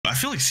I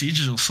feel like Siege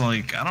is just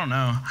like, I don't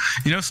know.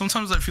 You know,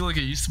 sometimes I feel like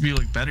it used to be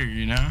like better,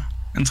 you know,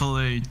 until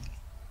they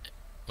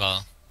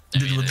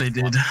did what they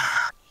did.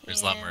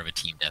 There's a lot more of a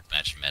team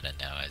deathmatch meta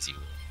now, as you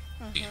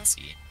can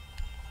see.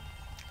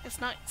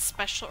 It's not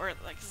special or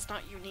like it's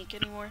not unique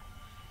anymore.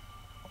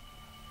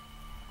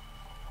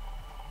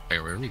 Wait,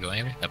 where are we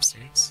going?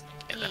 Upstairs?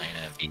 Okay, then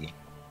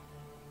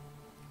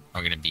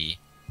I'm gonna be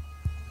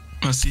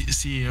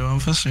CEO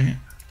office, right?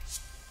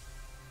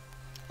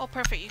 Oh,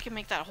 perfect. You can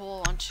make that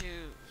hole onto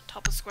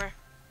top of square.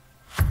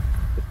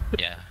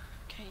 Yeah.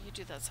 Okay, you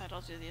do that side,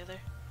 I'll do the other.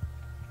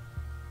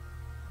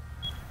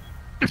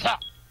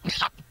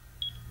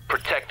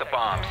 Protect the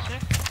bombs. Right there.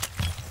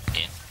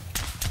 In.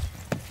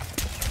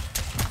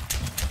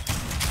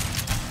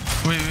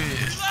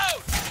 Wait.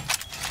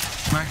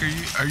 Mac,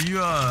 are you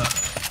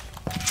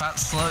fat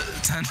slut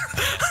 10?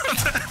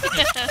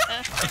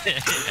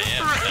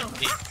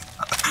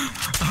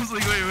 I was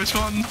like, wait, which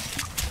one?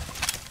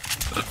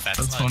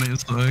 That's funny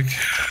as fuck.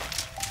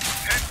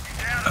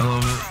 I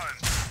love it.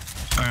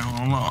 Alright,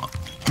 hold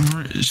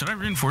on. Should I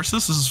reinforce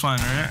this? This is fine,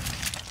 right?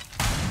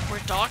 Where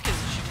Doc is, it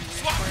should be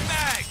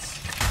reinforced.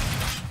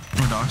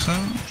 Where Doc's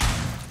at?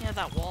 Yeah,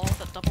 that wall,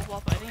 that double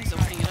wall, but I think he's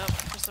opening it up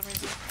for some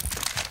reason.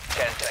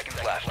 10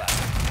 seconds left.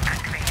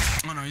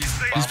 Oh no,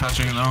 he's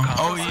patching it now.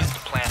 Oh,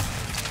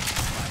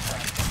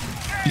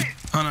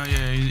 oh no,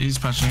 yeah, he's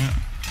patching it.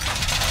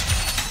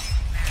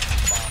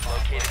 Bomb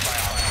located by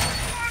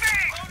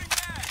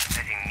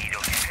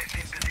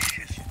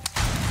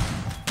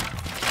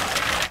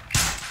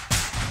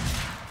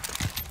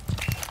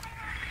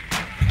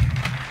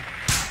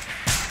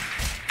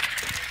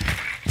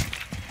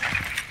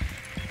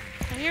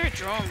I hear a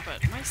drone,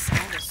 but my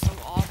sound is so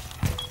off.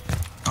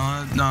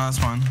 No, that's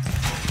fine.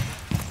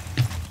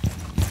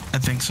 I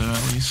think so,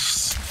 at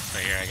least.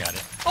 Right here, I got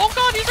it. Oh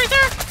god, he's right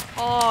there!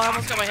 Oh, I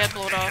almost got my head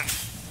blown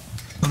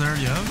off. Oh, there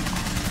you go.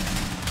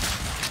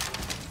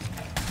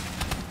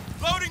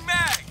 Loading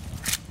mag!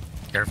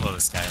 Careful of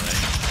the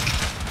skylight.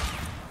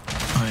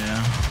 Oh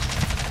yeah.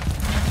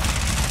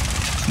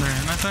 They're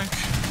in, I think.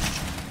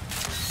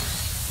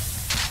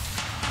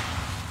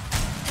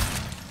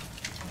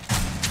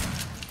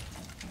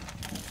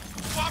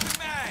 Swapping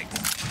mags!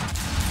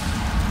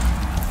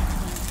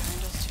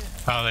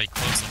 Oh, they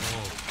closed the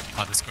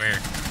hole on the square.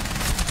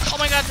 Oh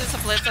my god, there's a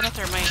blitz and a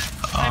thermite.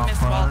 I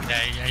missed them all.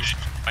 Yeah,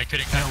 I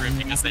couldn't cover it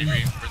because they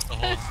reinforced the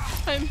hole.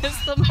 I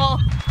missed them all.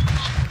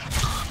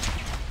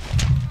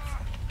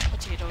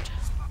 Potatoed.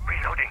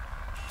 reloading.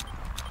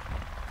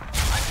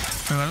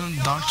 Why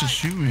didn't Doc just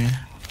shoot me?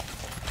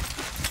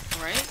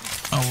 Right?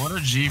 Oh, what a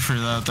G for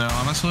that, though,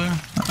 honestly.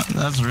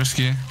 That's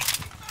risky.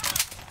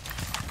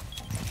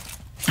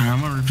 Alright,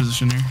 I'm gonna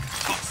reposition here.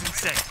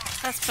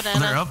 That's Oh, they're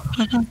banana. up?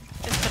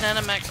 It's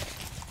banana mech.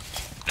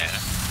 Yeah.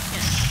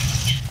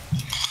 Yeah.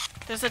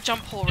 There's a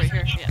jump hole right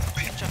here. Yeah,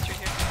 you can jump through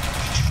here.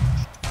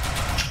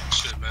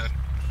 Shit, man.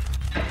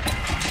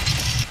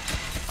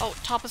 Oh,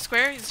 top of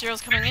square.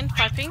 Zero's coming in.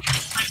 5 ping.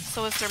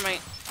 So is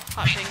thermite.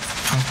 Hot ping.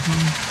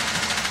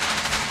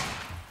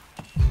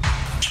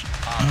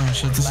 Oh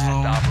shit, this is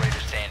all... Operator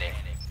standing.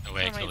 No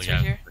way, I killed Thermite's the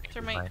right guy. here.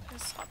 Thermite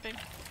is hot ping.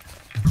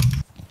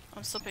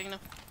 I'm still pinging him.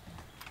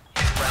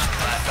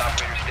 Last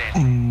operator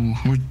standing.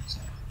 Ooh,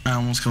 I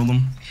almost killed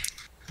him.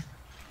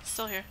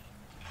 Still here.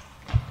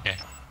 Okay.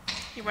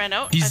 He ran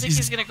out. I think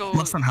he's gonna go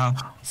less than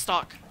half.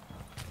 stock.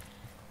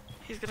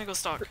 He's gonna go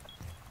stock.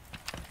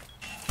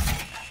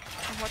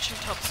 I'm watching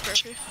top square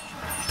for you.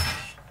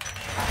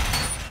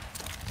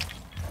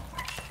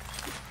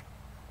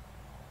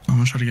 I'm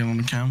gonna try to get on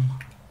the cam.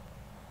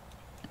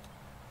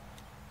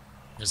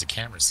 There's a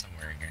camera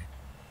somewhere in here.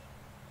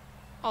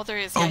 Oh, there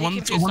he is. Oh, Yeah, he one came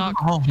in through the stock.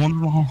 hall, one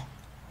in the hall.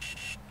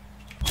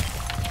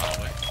 Oh,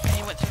 wait. And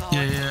he went through the hall.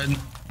 Yeah,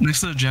 next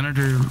to the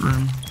janitor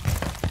room.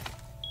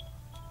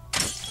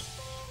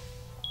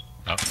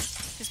 Oh,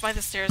 He's by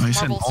the stairs. Oh, he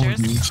said Marble all of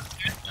stairs. these.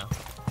 no.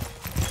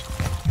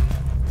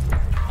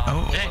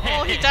 Oh,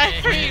 Oh, he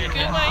died for you. Good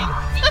night.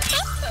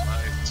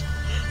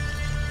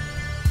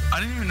 I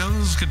didn't even know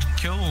this could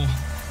kill.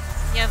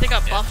 Yeah, they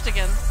got buffed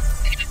again.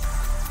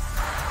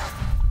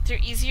 They're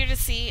easier to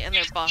see and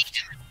they're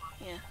buffed.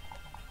 Yeah.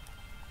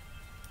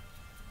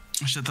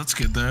 Shit, that's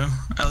good though.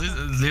 At least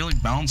they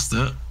like balanced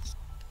it.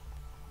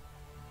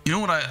 You know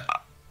what I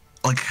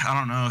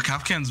don't know.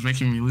 Capcan's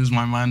making me lose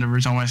my mind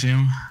every time I see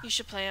him. You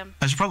should play him.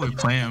 I should probably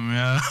play him,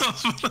 yeah.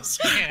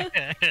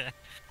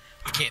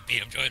 Can't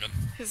beat him, join him.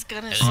 His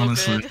gun is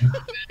Honestly. so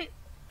good.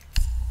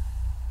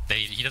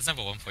 He doesn't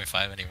have a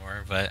 1.5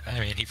 anymore, but I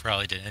mean, he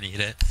probably didn't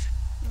need it.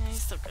 Yeah,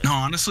 he's so good. No,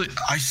 honestly,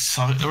 I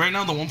saw it. Right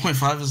now the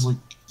 1.5 is like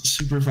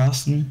super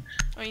fast to me.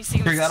 Oh, you see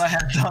I forgot I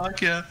had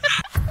Doc, yeah.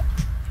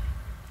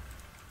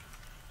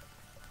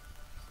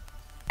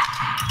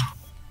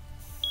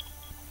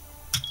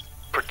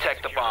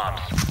 Protect the bombs.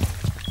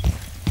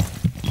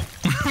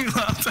 We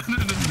laughed at it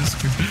in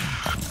Discord.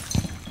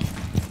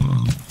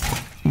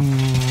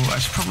 Ooh, I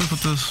should probably put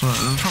this.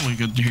 It's probably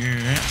good to hear,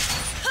 right?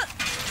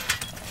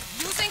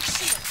 Using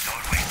shield.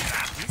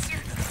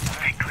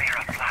 Stay clear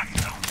of blast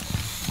zone.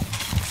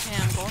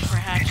 Yeah, I'm going for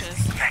hatches.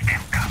 Let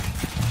them come.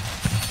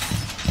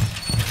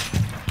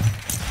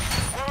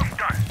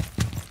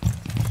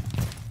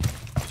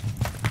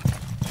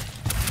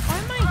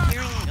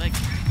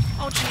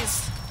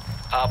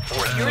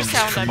 4 is Your located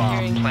sound the I'm bomb.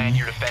 hearing. Plan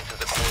your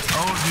defenses accordingly.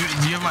 Oh,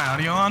 do you have my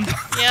audio on?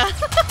 Yeah.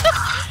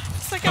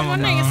 It's like I'm Oh,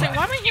 wondering, no. it's like,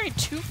 why am I hearing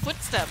 2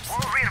 footsteps? 5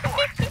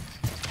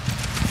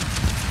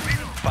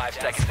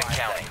 seconds and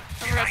counting. I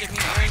forgot to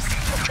mute yours.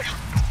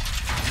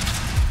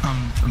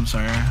 I'm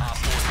sorry. Op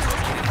 4 is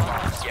located the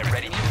bomb. Get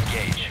ready to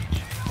engage.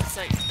 It's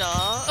like,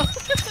 duh.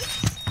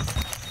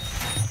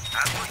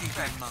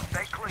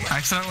 I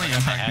accidentally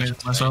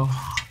impacted myself. Oh,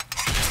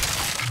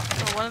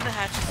 one of the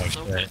hatches is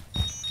open. Shit.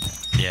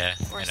 Yeah,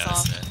 Or I noticed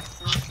soft. it.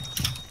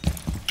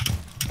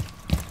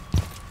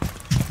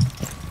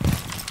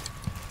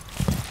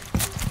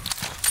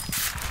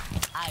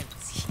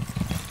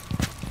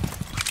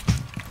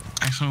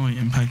 Accidentally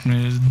impacted.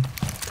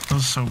 That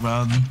was so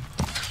bad.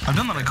 I've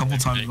done that a couple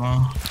times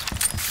now.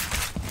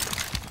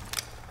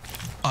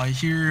 I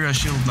hear a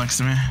shield next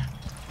to me.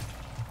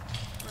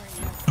 Where are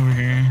you? Over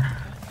here.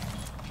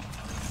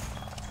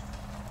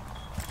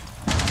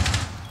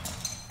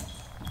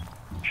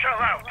 Shell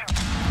out.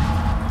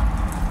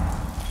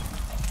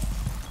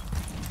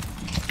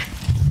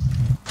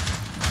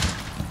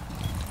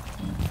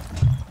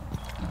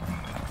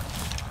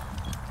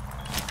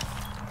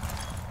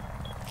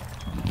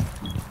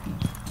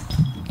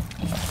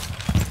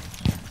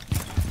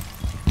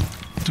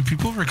 Do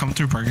people ever come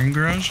through parking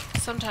garage?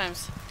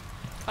 Sometimes.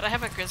 But I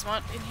have a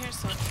Grismont in here,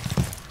 so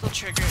they'll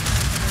trigger it.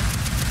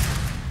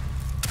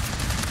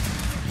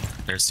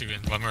 There's 2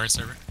 in one more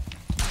server.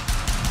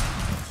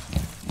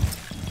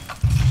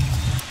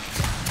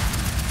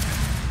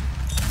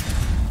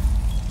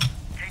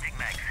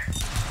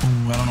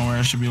 Ooh, I don't know where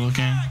I should be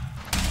looking.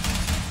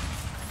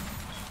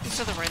 He's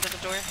to the right of the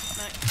door.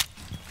 Mac.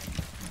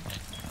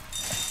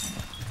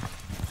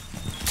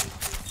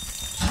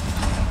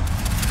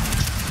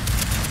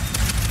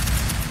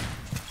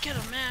 Get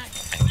him, Mac.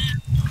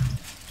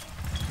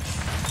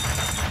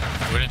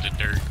 Went into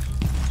dirt.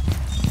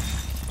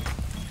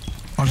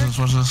 Watch this,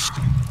 watch this.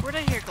 Where'd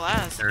I hear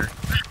glass? Dirt.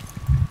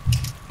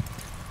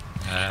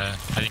 I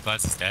think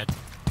Glass is dead.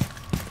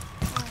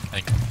 I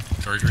think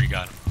George already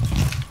got him.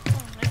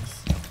 Oh,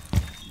 nice.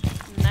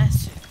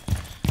 Nice.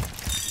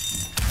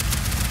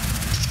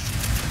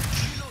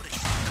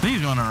 I think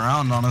he's going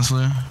around,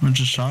 honestly, which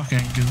is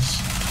shocking, because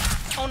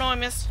Oh no, I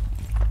missed.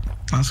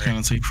 that's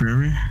gonna take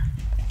forever.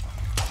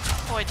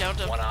 Oh, I downed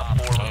him. 1 op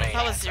 4 remaining.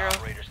 That was 0.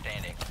 Operator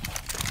standing.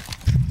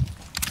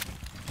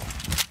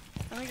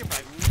 I think you're by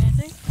me, I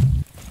think.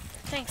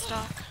 Thanks,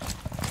 Doc.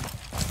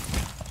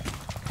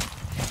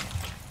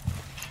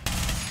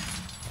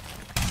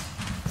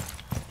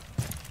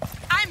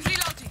 I'm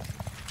reloading.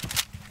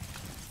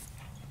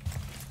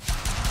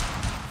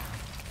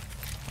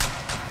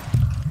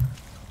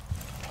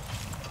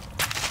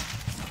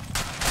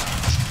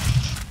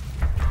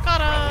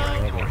 Got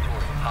him!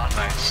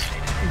 Nice.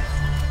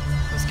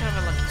 It was kind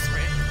of a lucky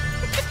spray.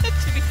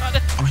 To be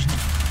honest. Oh,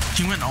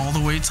 he went all the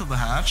way to the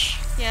hatch?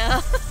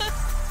 Yeah.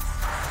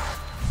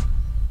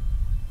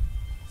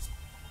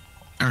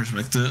 I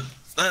respect it.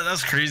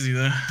 That's crazy,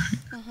 though.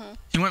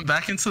 He went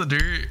back into the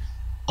dirt,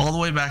 all the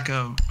way back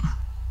up,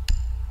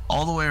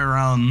 all the way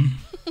around.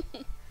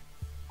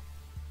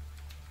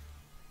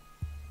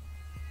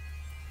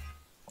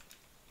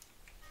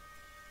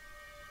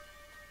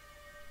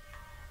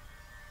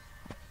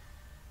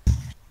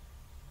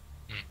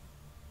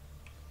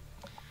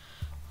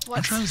 I'll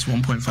What? try this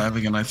 1.5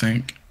 again, I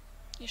think.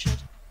 You should.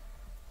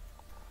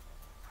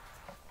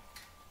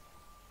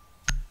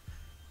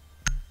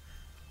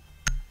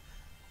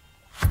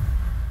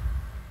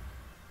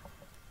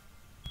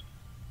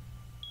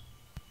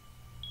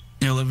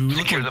 Yeah, Levy, we look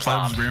Secure like the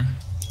plebs, bombs. bro.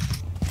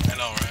 I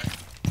know, right?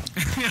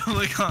 Yeah,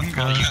 like on Oh,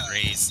 God. you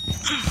Grace.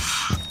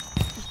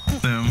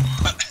 Them.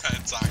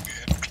 It's all good.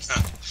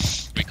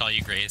 We call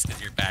you Grace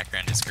because your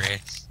background is gray.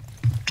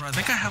 Bro, I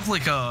think I have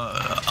like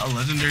a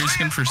legendary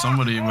skin for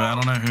somebody, but I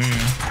don't know who.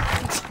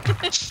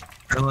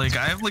 Or like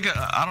I have like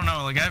I don't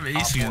know, like I have a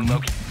Op 4 skin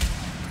located.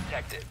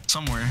 Protected.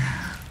 somewhere.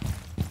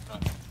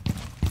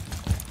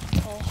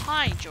 Oh,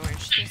 hi,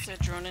 George. There's a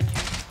drone in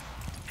here.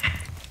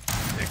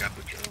 They got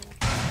the drone.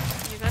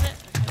 You got it?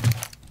 Okay.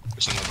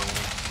 There's another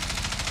one.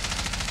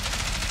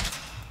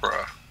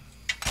 Bruh.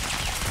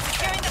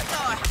 Securing the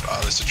door. Oh,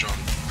 there's a drone.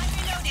 I'm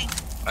reloading.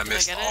 I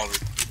missed get all it?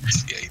 the.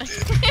 Yeah, you did.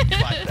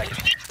 5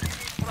 seconds.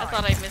 I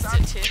thought I missed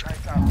it too.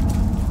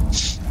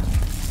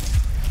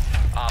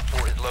 Op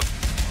 4 is located.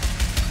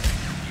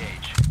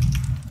 Engage.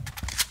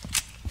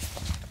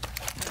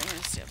 I'm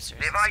gonna stay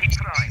upstairs. Device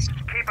prime.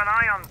 Keep an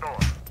eye on door.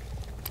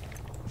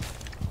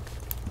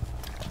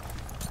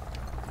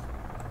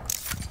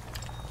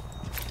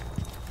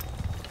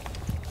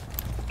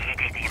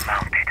 EDD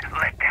mounted.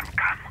 Let them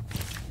come.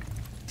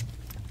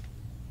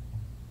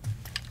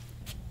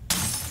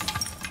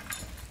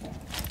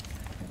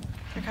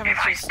 They're coming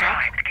through Device stock.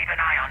 primed. Keep an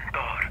eye on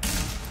door.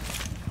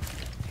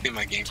 I think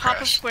my game Top of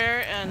crashed.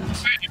 square and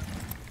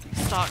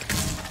stock.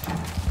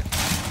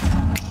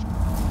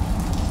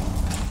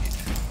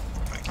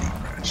 My game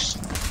crashed.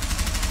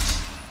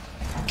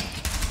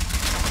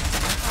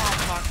 Oh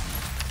fuck.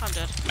 I'm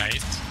dead.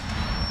 Nice.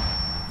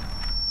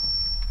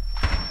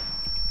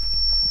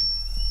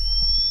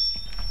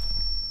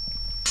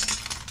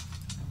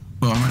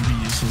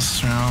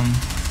 this round.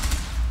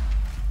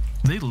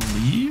 They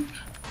leave?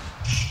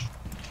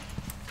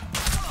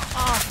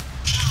 Oh,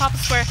 top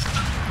square.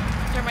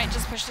 There might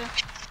just push it.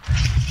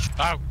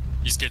 Oh,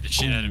 you scared the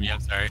shit out of me. I'm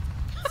sorry.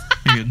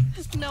 You're good.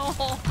 No,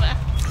 man.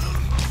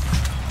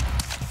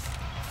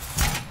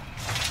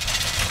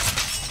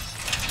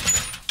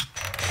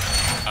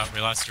 Oh,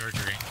 we lost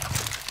Val'Kyree.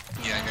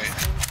 Yeah, I got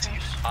it.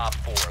 Op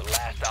 4,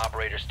 last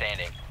operator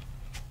standing.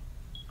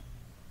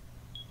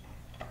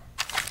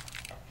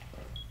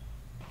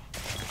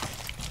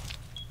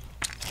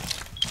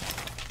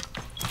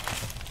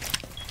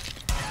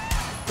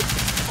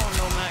 Oh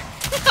no, Mac.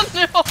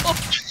 No.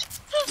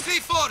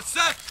 C4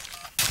 set.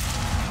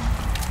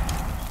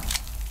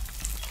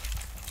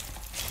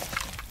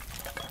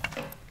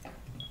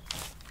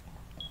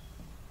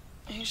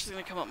 He's just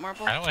gonna come up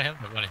marble. I don't want him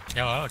to one.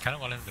 Yeah, I kind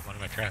of want him to one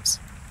of my traps.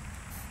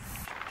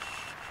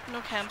 No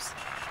cams.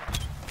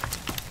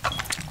 I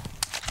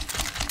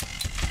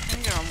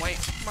think you're on white.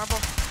 Marble.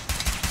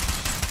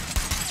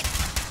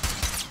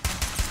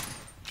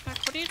 Mac,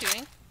 what are you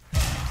doing?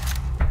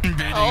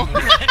 Baiting. Oh. I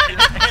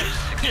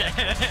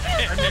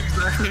knew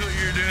exactly what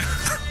you were doing.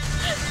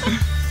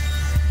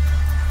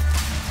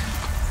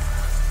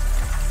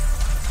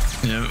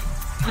 Yep.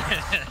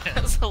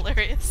 That's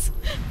hilarious.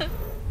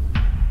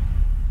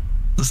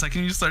 The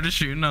second you started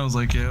shooting, I was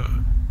like, yo,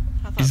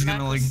 I thought he's Mac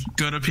gonna like was-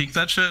 go to peek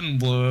that shit and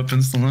blow up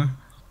instantly.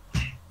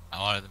 I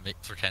wanted to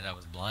pretend I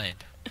was blind.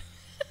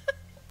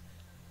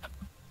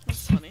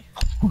 That's funny.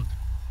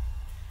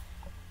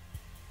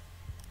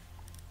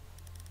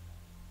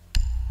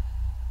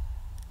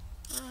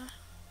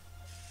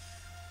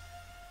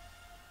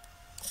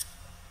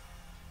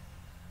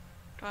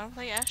 Do I want to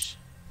play Ash?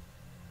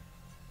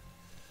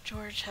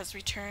 George has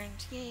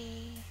returned.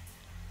 Yay.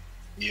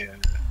 Yeah.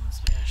 Oh, let's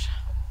play Ash.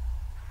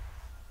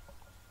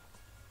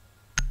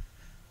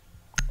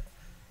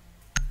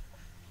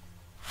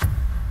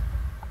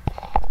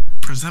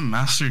 Present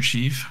Master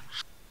Chief.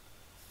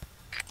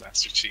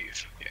 Master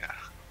Chief. Yeah.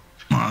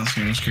 Wow, this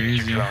game is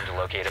crazy. Drone to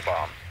locate a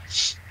bomb.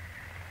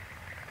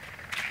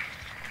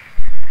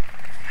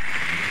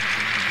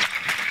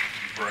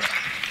 Bruh.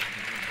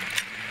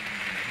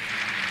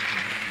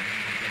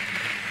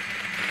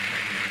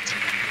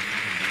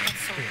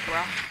 That's so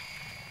rough.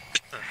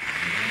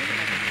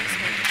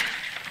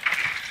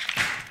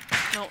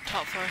 No,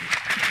 top floor.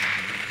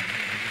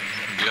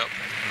 Yep.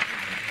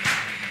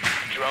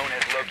 Drone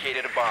has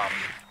located a bomb.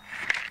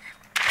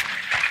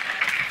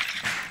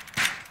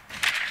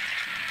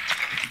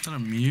 Is that a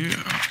mute?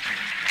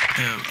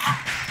 Yeah.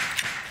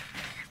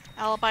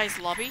 Alibi's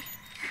lobby. Is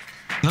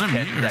that a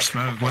mute or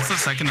smoke? What's the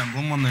second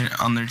emblem on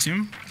their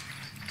team?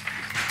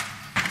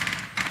 The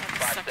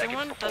 5 second seconds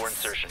one? before That's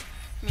insertion.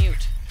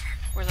 mute.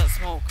 Where's that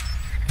smoke?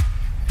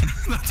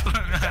 That's what I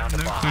have no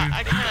clue.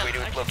 I can't. Way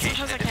to its Sometimes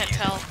location I and can't defuse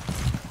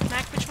tell.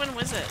 Mac, which one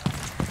was it?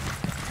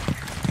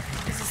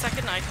 It's the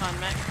second icon,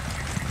 Mac.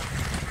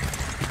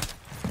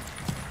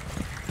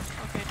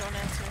 Okay, don't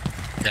answer.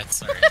 That's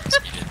sorry, I was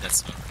muted.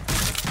 That's no.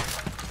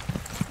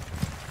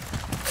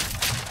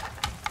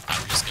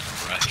 I'm just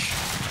gonna rush.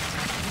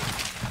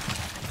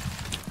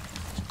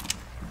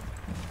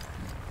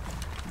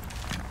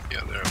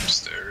 Yeah, they're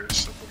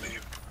upstairs, I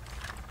believe.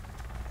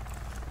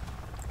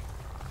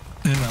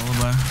 They have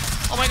alibi.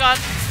 Oh my god!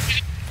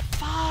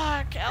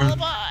 Fuck!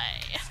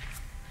 Alibi!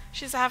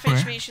 She's a half Where?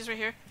 HP, she's right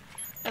here.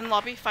 In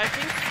lobby, 5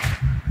 ping.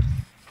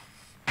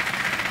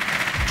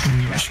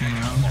 Maybe rushing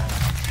around.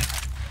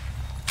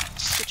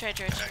 Good try,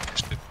 George.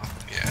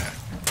 Yeah.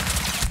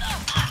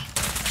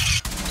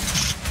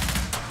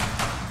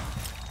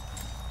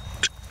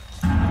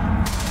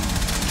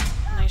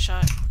 Nice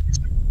shot.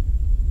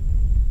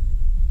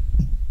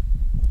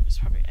 There's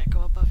probably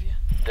echo above you.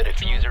 The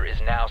diffuser is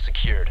now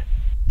secured.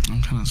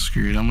 I'm kind of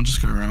screwed. I'm gonna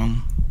just go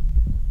around.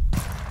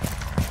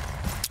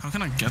 How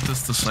can I get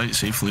this to site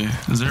safely?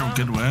 Is there a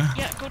good way?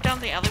 Yeah, go down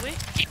the alleyway.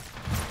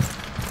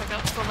 Look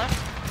up, go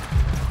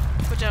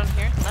left. Go down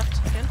here,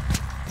 left again.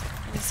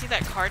 And you see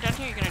that car down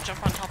here? You're gonna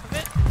jump on top of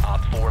it.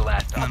 Op 4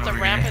 last No, Up no, the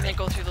over ramp here. and then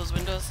go through those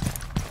windows.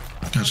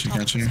 Gotcha, On top of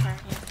gotcha. this car,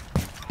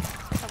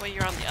 yeah. That way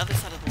you're on the other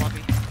side of the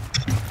lobby.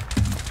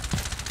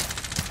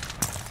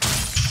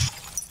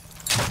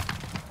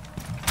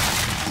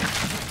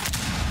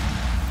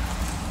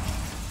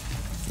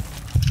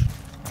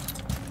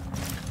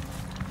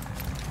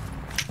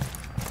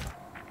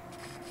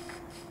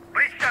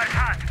 Breach that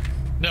hot.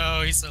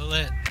 No, he's so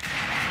lit.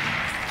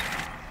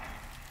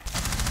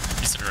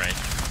 He's to the right.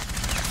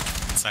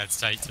 Side's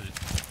tight to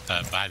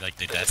behind like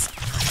the desk.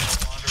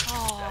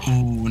 Oh,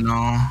 Ooh, no.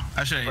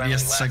 I should have Friendly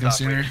ADS last second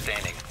operator sooner.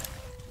 standing.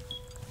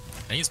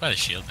 I think he's by the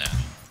shield now.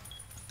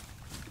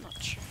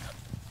 not sure.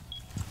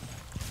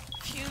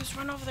 Fuse,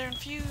 run over there and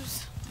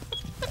fuse.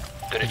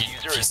 The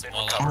diffuser has Just been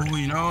wall up. recovered. Oh,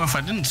 you know, if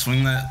I didn't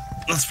swing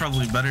that, that's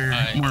probably better.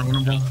 Alright. More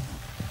winnable.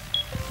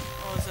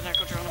 Oh, there's an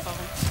echo drone above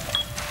him.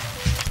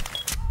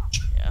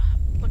 Yeah,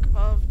 look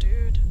above,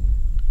 dude.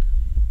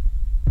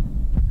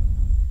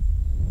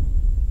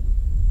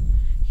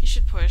 He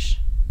should push.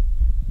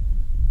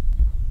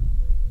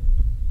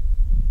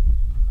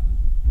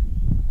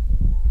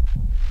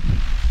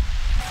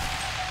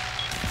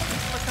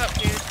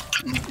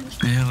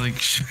 Yeah, like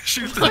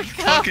shoot the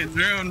fucking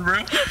drone,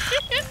 bro.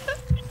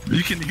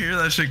 You can hear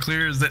that shit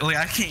clear as that. Like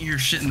I can't hear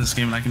shit in this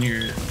game, and I can hear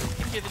it. You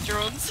can hear the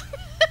drones.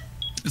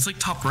 It's like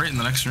top right in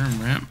the next room,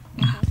 right?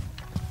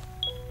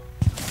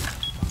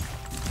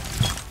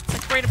 It's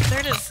like right up there.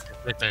 It is.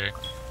 Right there.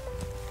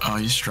 Oh,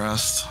 he's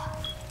stressed.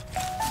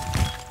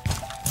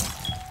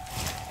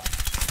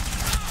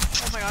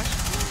 Oh my gosh.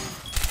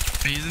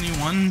 Hey, isn't he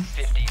one?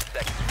 15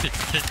 seconds.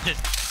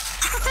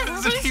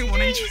 Isn't he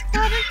one He's HP?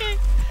 panicking.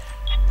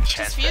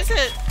 Just fuse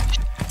it.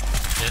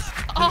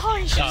 Oh,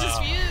 you should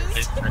just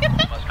fuse.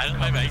 I don't know,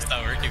 my mic's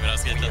not working, but I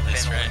was getting done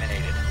this right.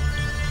 Eliminated.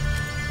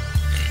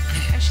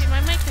 Actually,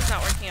 my mic is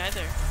not working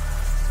either.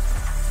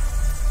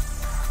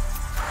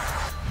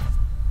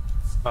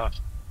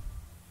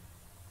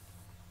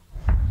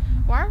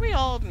 Why are we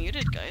all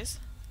muted, guys?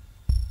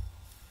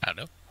 I don't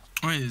know.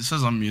 Wait, it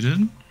says I'm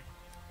muted?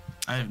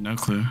 I have no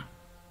clue.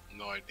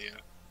 No idea.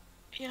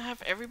 You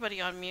have everybody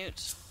on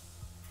mute.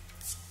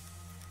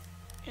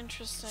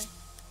 Interesting.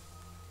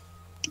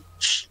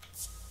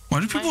 Why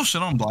do people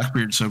shit on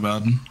Blackbeard so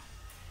bad?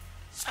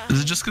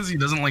 Is it just because he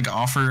doesn't like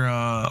offer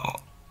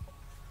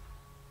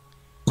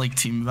like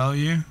team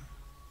value?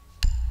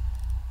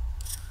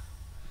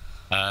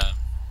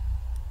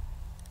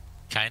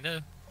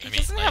 Kinda. He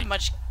doesn't have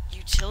much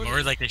utility.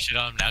 More like they shit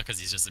on him now because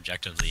he's just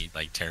objectively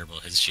like terrible.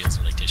 His shields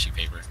are like tissue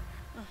paper.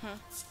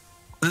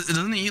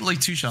 Doesn't he eat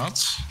like 2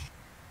 shots?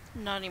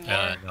 Not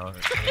anymore. No,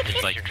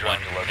 it's like one.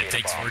 It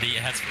takes 40.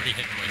 It has 40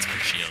 hit points per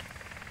shield.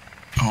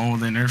 Oh,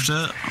 they nerfed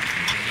it?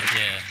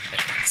 Yeah.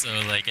 So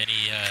like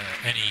any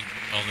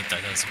bullet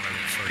that does more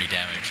than 40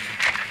 damage,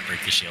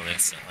 break the shield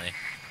instantly.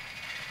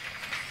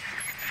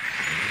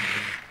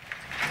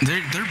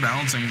 Their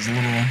balancing is a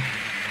little.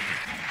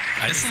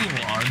 It's a think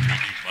little they odd. should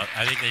redo-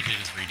 I think they should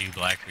just redo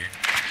Blackbeard.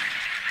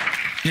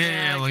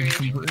 Yeah, I like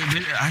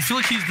I feel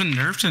like he's been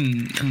nerfed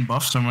and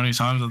buffed so many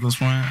times at this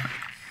point.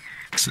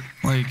 It's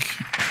like,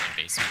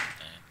 Basement.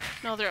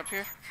 No, they're up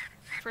here.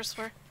 First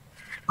floor.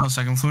 oh,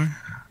 second floor.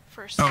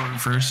 First. Oh,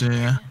 first,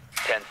 yeah.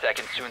 10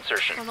 seconds to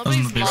insertion. Well, was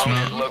in nobody's the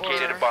basement. mounted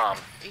Located or a bomb.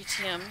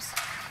 ATMs.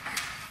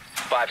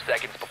 5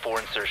 seconds before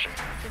insertion.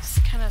 They've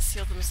just kind of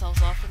sealed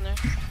themselves off in there.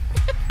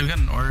 We got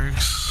an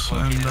Oryx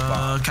and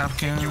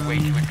Capcan. Your way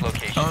to its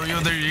location. Oh, yo,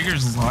 their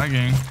Jaeger's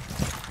lagging.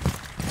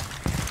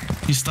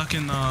 He's stuck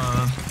in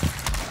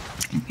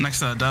next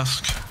to that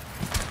desk.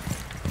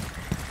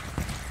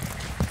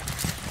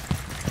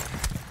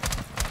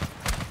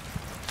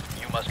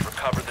 You must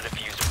recover the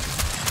diffuser.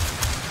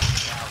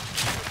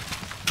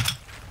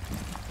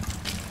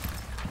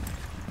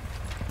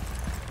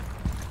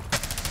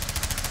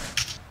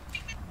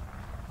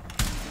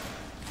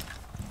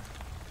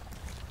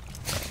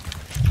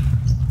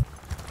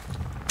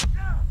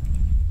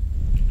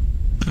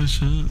 Oh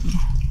shit.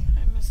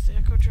 I missed the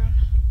echo drone.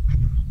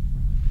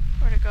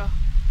 Where'd it go?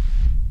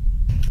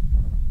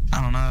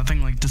 I don't know, that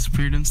thing like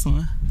disappeared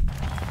instantly.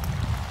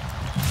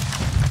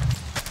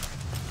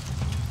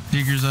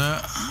 Jaeger's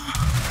out.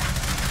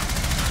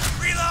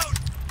 Reload!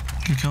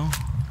 Good kill.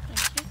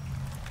 Thank you.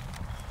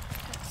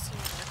 Can't see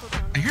the echo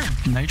drone. I hear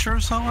a nitro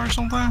cell or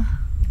something.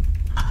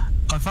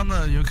 I found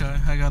the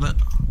yokai, I got it.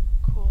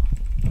 Cool.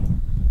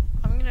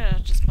 I'm gonna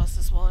just bust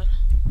this wall in.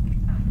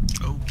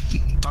 Oh,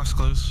 dock's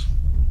close.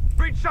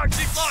 Breach charge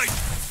deployed!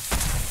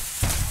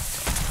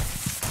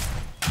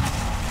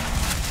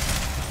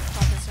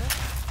 Top is it.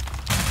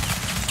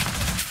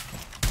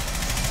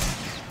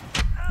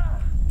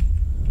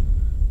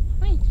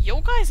 How many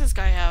yokai does this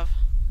guy have?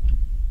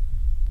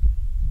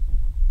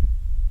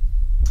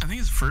 I think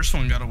his first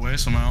one got away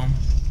somehow.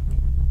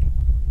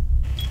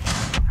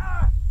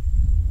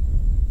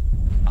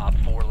 Op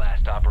 4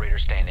 last operator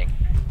standing.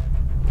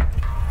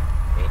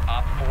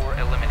 Op 4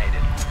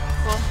 eliminated.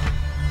 Cool.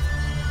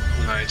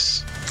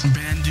 Nice.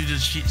 Ban due to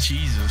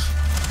Jesus.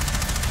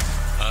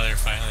 Oh, they're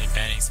finally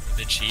banning some of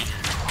the cheaters.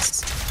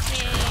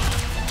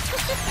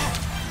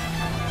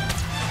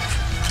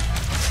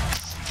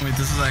 Wait,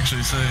 this is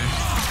actually safe.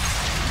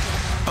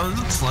 Oh, is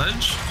it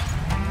Sledge?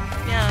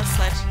 Yeah, that's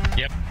sledge.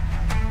 Yep.